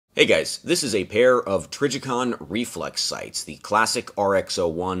Hey guys, this is a pair of Trijicon Reflex sights, the classic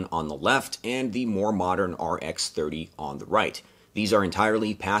RX01 on the left and the more modern RX30 on the right. These are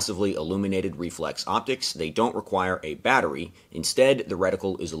entirely passively illuminated reflex optics. They don't require a battery. Instead, the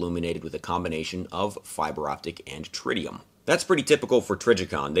reticle is illuminated with a combination of fiber optic and tritium. That's pretty typical for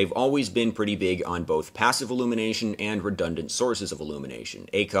Trijicon. They've always been pretty big on both passive illumination and redundant sources of illumination.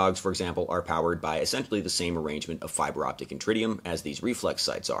 ACOGs, for example, are powered by essentially the same arrangement of fiber optic and tritium as these reflex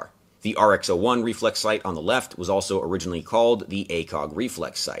sights are. The RX01 reflex sight on the left was also originally called the ACOG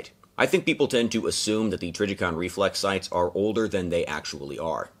reflex sight. I think people tend to assume that the Trijicon reflex sights are older than they actually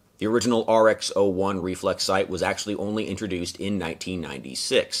are. The original RX01 reflex sight was actually only introduced in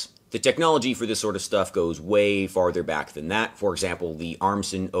 1996. The technology for this sort of stuff goes way farther back than that. For example, the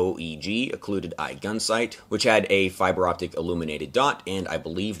Armson OEG occluded eye gun sight, which had a fiber optic illuminated dot, and I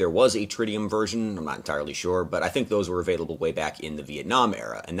believe there was a tritium version, I'm not entirely sure, but I think those were available way back in the Vietnam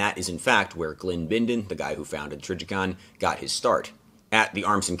era, and that is in fact where Glenn Bindon, the guy who founded Trijicon, got his start. At the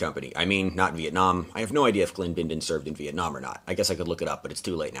Armson Company. I mean, not Vietnam. I have no idea if Glenn Bindon served in Vietnam or not. I guess I could look it up, but it's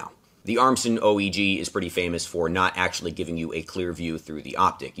too late now. The Armson OEG is pretty famous for not actually giving you a clear view through the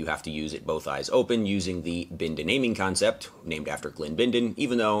optic. You have to use it both eyes open using the Bindon aiming concept, named after Glenn Bindon,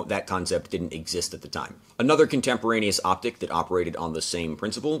 even though that concept didn't exist at the time. Another contemporaneous optic that operated on the same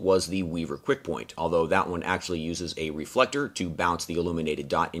principle was the Weaver Quickpoint, although that one actually uses a reflector to bounce the illuminated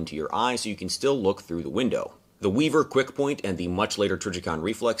dot into your eye so you can still look through the window. The Weaver Quickpoint and the much later Trijicon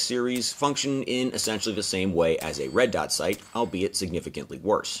Reflex series function in essentially the same way as a red dot sight, albeit significantly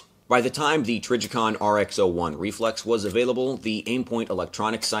worse. By the time the Trijicon RX01 Reflex was available, the Aimpoint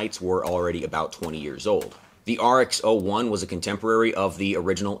electronic sights were already about 20 years old. The RX01 was a contemporary of the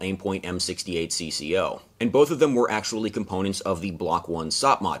original Aimpoint M68 CCO, and both of them were actually components of the Block 1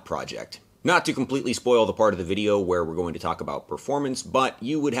 SOPMOD project. Not to completely spoil the part of the video where we're going to talk about performance, but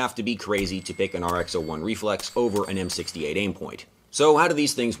you would have to be crazy to pick an RX01 Reflex over an M68 Aimpoint. So how do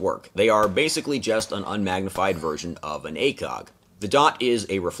these things work? They are basically just an unmagnified version of an ACOG. The dot is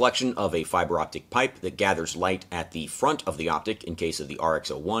a reflection of a fiber optic pipe that gathers light at the front of the optic in case of the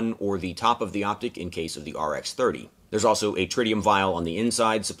RX01 or the top of the optic in case of the RX30. There's also a tritium vial on the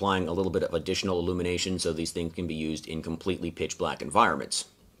inside supplying a little bit of additional illumination so these things can be used in completely pitch black environments.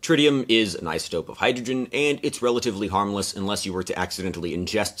 Tritium is an isotope of hydrogen, and it's relatively harmless unless you were to accidentally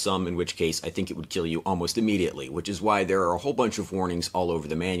ingest some, in which case I think it would kill you almost immediately, which is why there are a whole bunch of warnings all over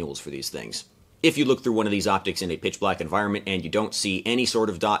the manuals for these things. If you look through one of these optics in a pitch black environment and you don't see any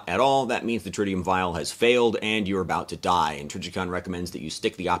sort of dot at all, that means the tritium vial has failed and you're about to die, and Trijicon recommends that you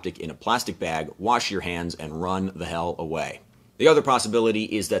stick the optic in a plastic bag, wash your hands, and run the hell away. The other possibility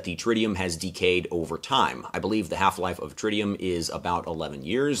is that the tritium has decayed over time. I believe the half-life of tritium is about 11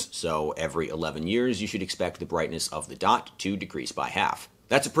 years, so every 11 years you should expect the brightness of the dot to decrease by half.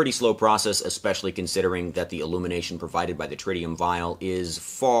 That's a pretty slow process, especially considering that the illumination provided by the tritium vial is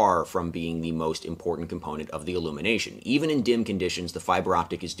far from being the most important component of the illumination. Even in dim conditions, the fiber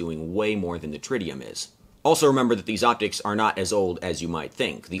optic is doing way more than the tritium is. Also remember that these optics are not as old as you might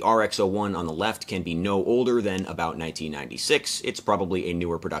think. The RX01 on the left can be no older than about 1996. It's probably a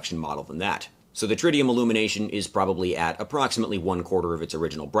newer production model than that. So the tritium illumination is probably at approximately 1/4 of its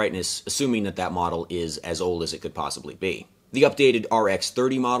original brightness, assuming that that model is as old as it could possibly be. The updated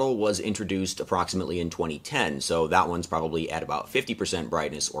RX30 model was introduced approximately in 2010, so that one's probably at about 50%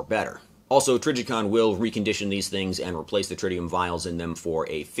 brightness or better. Also, Trijicon will recondition these things and replace the tritium vials in them for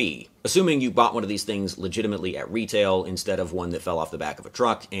a fee. Assuming you bought one of these things legitimately at retail instead of one that fell off the back of a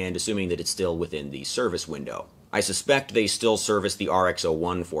truck, and assuming that it's still within the service window. I suspect they still service the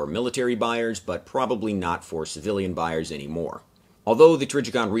RX01 for military buyers, but probably not for civilian buyers anymore. Although the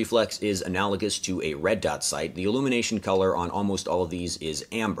Trijicon Reflex is analogous to a red dot sight, the illumination color on almost all of these is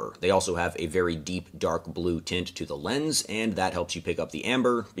amber. They also have a very deep dark blue tint to the lens, and that helps you pick up the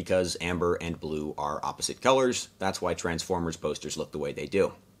amber because amber and blue are opposite colors. That's why Transformers posters look the way they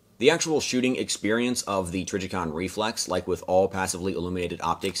do. The actual shooting experience of the Trijicon Reflex, like with all passively illuminated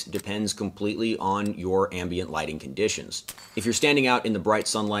optics, depends completely on your ambient lighting conditions. If you're standing out in the bright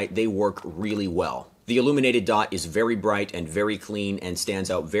sunlight, they work really well. The illuminated dot is very bright and very clean and stands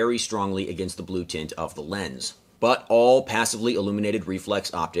out very strongly against the blue tint of the lens. But all passively illuminated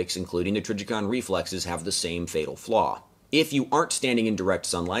reflex optics, including the Trijicon Reflexes, have the same fatal flaw. If you aren't standing in direct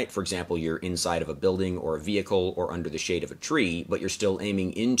sunlight, for example, you're inside of a building or a vehicle or under the shade of a tree, but you're still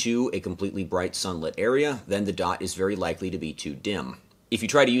aiming into a completely bright sunlit area, then the dot is very likely to be too dim. If you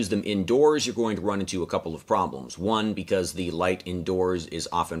try to use them indoors, you're going to run into a couple of problems. One, because the light indoors is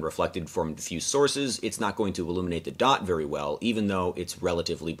often reflected from diffuse sources, it's not going to illuminate the dot very well, even though it's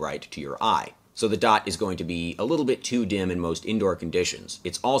relatively bright to your eye. so the dot is going to be a little bit too dim in most indoor conditions.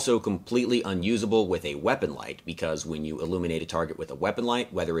 It's also completely unusable with a weapon light, because when you illuminate a target with a weapon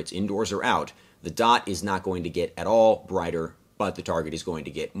light, whether it's indoors or out, the dot is not going to get at all brighter, but the target is going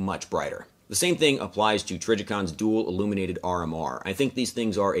to get much brighter. The same thing applies to Trijicon's dual illuminated RMR. I think these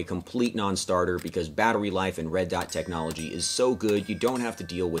things are a complete non-starter because battery life and red dot technology is so good you don't have to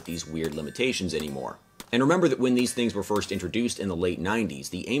deal with these weird limitations anymore. And remember that when these things were first introduced in the late 90s,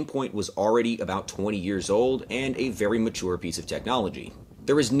 the Aimpoint was already about 20 years old and a very mature piece of technology.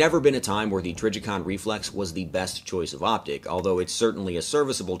 There has never been a time where the Trijicon Reflex was the best choice of optic, although it's certainly a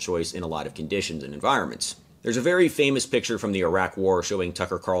serviceable choice in a lot of conditions and environments. There's a very famous picture from the Iraq War showing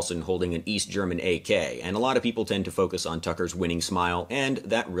Tucker Carlson holding an East German AK, and a lot of people tend to focus on Tucker's winning smile and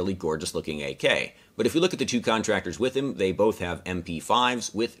that really gorgeous-looking AK. But if you look at the two contractors with him, they both have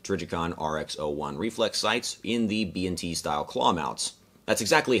MP5s with Trijicon RX01 reflex sights in the B&T style claw mounts. That's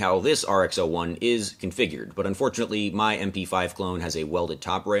exactly how this RX01 is configured, but unfortunately my MP5 clone has a welded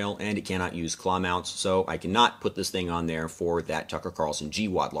top rail and it cannot use claw mounts, so I cannot put this thing on there for that Tucker Carlson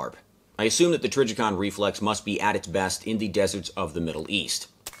GWAD LARP. I assume that the Trijicon Reflex must be at its best in the deserts of the Middle East.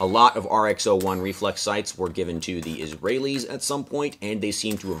 A lot of RX01 reflex sights were given to the Israelis at some point, and they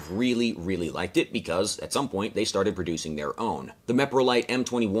seem to have really liked it because at some point they started producing their own. The Meprolite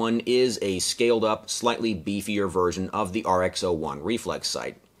M21 is a scaled up, slightly beefier version of the RX01 reflex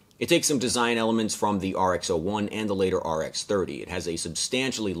sight. It takes some design elements from the RX01 and the later RX30. It has a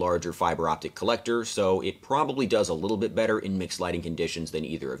substantially larger fiber optic collector, so it probably does a little bit better in mixed lighting conditions than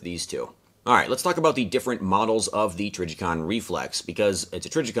either of these two. Alright, let's talk about the different models of the Trijicon Reflex. Because it's a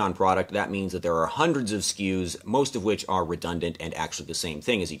Trijicon product, that means that there are hundreds of SKUs, most of which are redundant and actually the same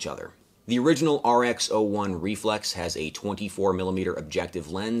thing as each other. The original RX01 Reflex has a 24mm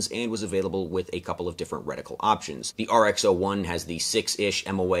objective lens and was available with a couple of different reticle options. The RX01 has the 6-ish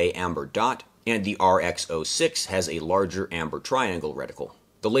MOA amber dot, and the RX06 has a larger amber triangle reticle.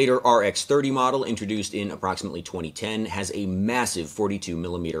 The later RX30 model, introduced in approximately 2010, has a massive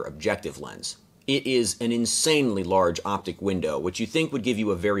 42mm objective lens. It is an insanely large optic window, which you think would give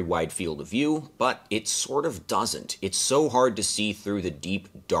you a very wide field of view, but it sort of doesn't. It's so hard to see through the deep,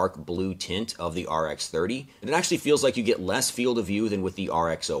 dark blue tint of the RX30, that it actually feels like you get less field of view than with the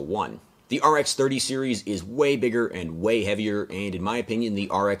RX01. The RX30 series is way bigger and way heavier, and in my opinion, the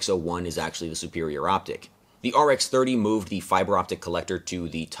RX01 is actually the superior optic. The RX30 moved the fiber optic collector to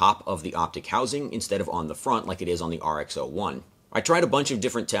the top of the optic housing instead of on the front like it is on the RX01. I tried a bunch of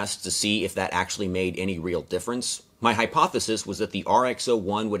different tests to see if that actually made any real difference. My hypothesis was that the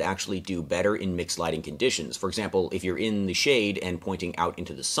RX01 would actually do better in mixed lighting conditions. For example, if you're in the shade and pointing out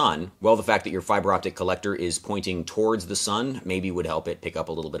into the sun, well, the fact that your fiber optic collector is pointing towards the sun maybe would help it pick up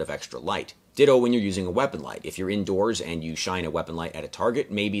a little bit of extra light. Ditto when you're using a weapon light. If you're indoors and you shine a weapon light at a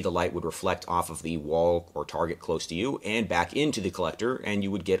target, maybe the light would reflect off of the wall or target close to you and back into the collector, and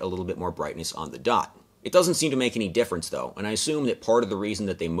you would get a little bit more brightness on the dot. It doesn't seem to make any difference though, and I assume that part of the reason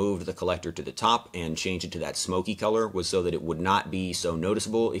that they moved the collector to the top and changed it to that smoky color was so that it would not be so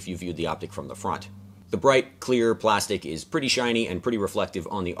noticeable if you viewed the optic from the front. The bright, clear plastic is pretty shiny and pretty reflective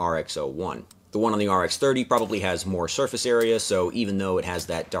on the RX01. The one on the RX30 probably has more surface area, so even though it has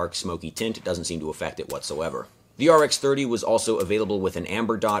that dark smoky tint, it doesn't seem to affect it whatsoever. The RX30 was also available with an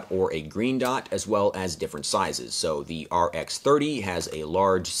amber dot or a green dot, as well as different sizes. So the RX30 has a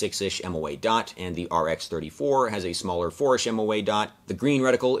large 6-ish MOA dot, and the RX34 has a smaller 4-ish MOA dot. The green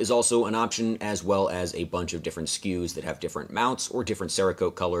reticle is also an option, as well as a bunch of different SKUs that have different mounts or different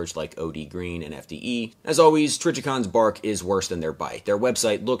Cerakote colors like OD Green and FDE. As always, Trijicon's bark is worse than their bite. Their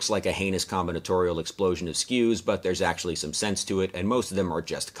website looks like a heinous combinatorial explosion of SKUs, but there's actually some sense to it, and most of them are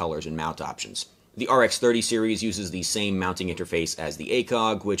just colors and mount options. The RX30 series uses the same mounting interface as the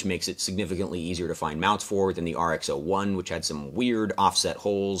ACOG, which makes it significantly easier to find mounts for than the RX01, which had some weird offset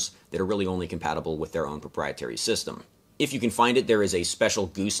holes that are really only compatible with their own proprietary system. If you can find it, there is a special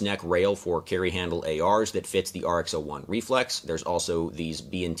gooseneck rail for carry handle ARs that fits the RX01 Reflex. There's also these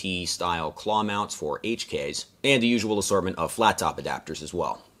B&T style claw mounts for HKs, and the usual assortment of flat top adapters as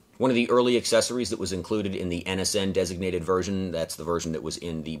well. One of the early accessories that was included in the NSN designated version, that's the version that was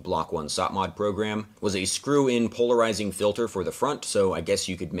in the Block 1 SOPMOD program, was a screw-in polarizing filter for the front, so I guess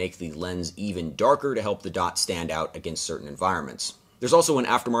you could make the lens even darker to help the dot stand out against certain environments. There's also an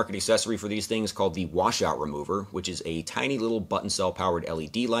aftermarket accessory for these things called the washout remover, which is a tiny little button cell powered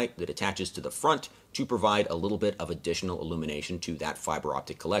LED light that attaches to the front to provide a little bit of additional illumination to that fiber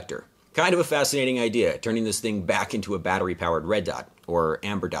optic collector. Kind of a fascinating idea, turning this thing back into a battery-powered red dot, or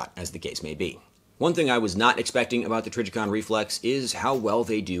amber dot, as the case may be. One thing I was not expecting about the Trijicon Reflex is how well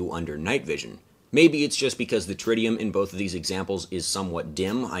they do under night vision. Maybe it's just because the tritium in both of these examples is somewhat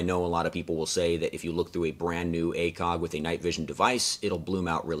dim. I know a lot of people will say that if you look through a brand new ACOG with a night vision device, it'll bloom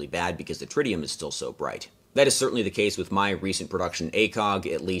out really bad because the tritium is still so bright. That is certainly the case with my recent production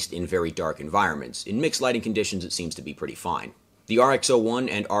ACOG, at least in very dark environments. In mixed lighting conditions, it seems to be pretty fine. The RX01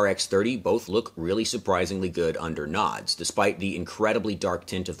 and RX30 both look really surprisingly good under nods. Despite the incredibly dark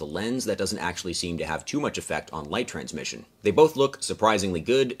tint of the lens, that doesn't actually seem to have too much effect on light transmission. They both look surprisingly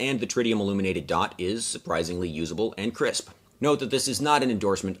good, and the tritium illuminated dot is surprisingly usable and crisp. Note that this is not an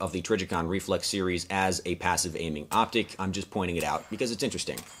endorsement of the Trijicon Reflex series as a passive aiming optic. I'm just pointing it out because it's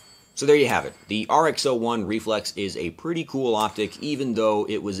interesting. So there you have it. The RX01 Reflex is a pretty cool optic, even though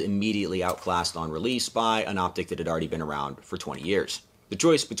it was immediately outclassed on release by an optic that had already been around for 20 years. The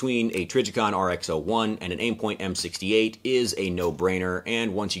choice between a Trijicon RX01 and an Aimpoint M68 is a no-brainer,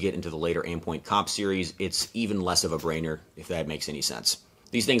 and once you get into the later Aimpoint Comp series, it's even less of a brainer, if that makes any sense.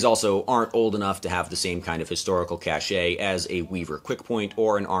 These things also aren't old enough to have the same kind of historical cachet as a Weaver Quickpoint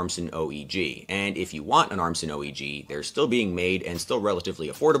or an Armson OEG. And if you want an Armson OEG, they're still being made and still relatively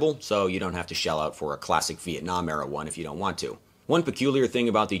affordable, so you don't have to shell out for a classic Vietnam-era one if you don't want to. One peculiar thing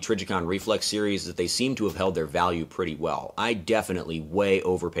about the Trijicon Reflex series is that they seem to have held their value pretty well. I definitely way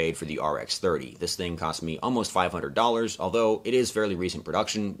overpaid for the RX30. This thing cost me almost $500, although it is fairly recent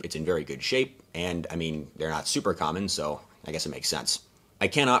production, it's in very good shape, and I mean, they're not super common, so I guess it makes sense. I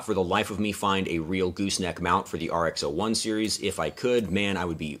cannot for the life of me find a real gooseneck mount for the RX01 series. If I could, man, I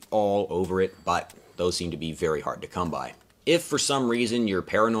would be all over it, but those seem to be very hard to come by. If for some reason you're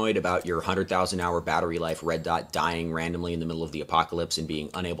paranoid about your 100,000 hour battery life red dot dying randomly in the middle of the apocalypse and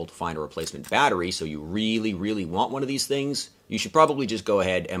being unable to find a replacement battery, so you really want one of these things, you should probably just go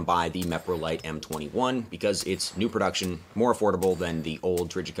ahead and buy the Meprolite M21 because it's new production, more affordable than the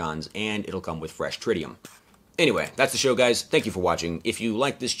old Trijicons, and it'll come with fresh tritium. Anyway, that's the show, guys. Thank you for watching. If you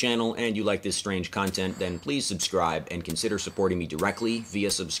like this channel and you like this strange content, then please subscribe and consider supporting me directly via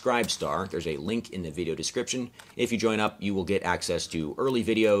Subscribestar. There's a link in the video description. If you join up, you will get access to early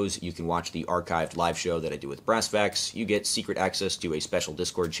videos. You can watch the archived live show that I do with Brassfax. You get secret access to a special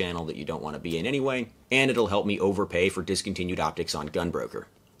Discord channel that you don't want to be in anyway. And it'll help me overpay for discontinued optics on Gunbroker.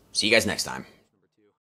 See you guys next time.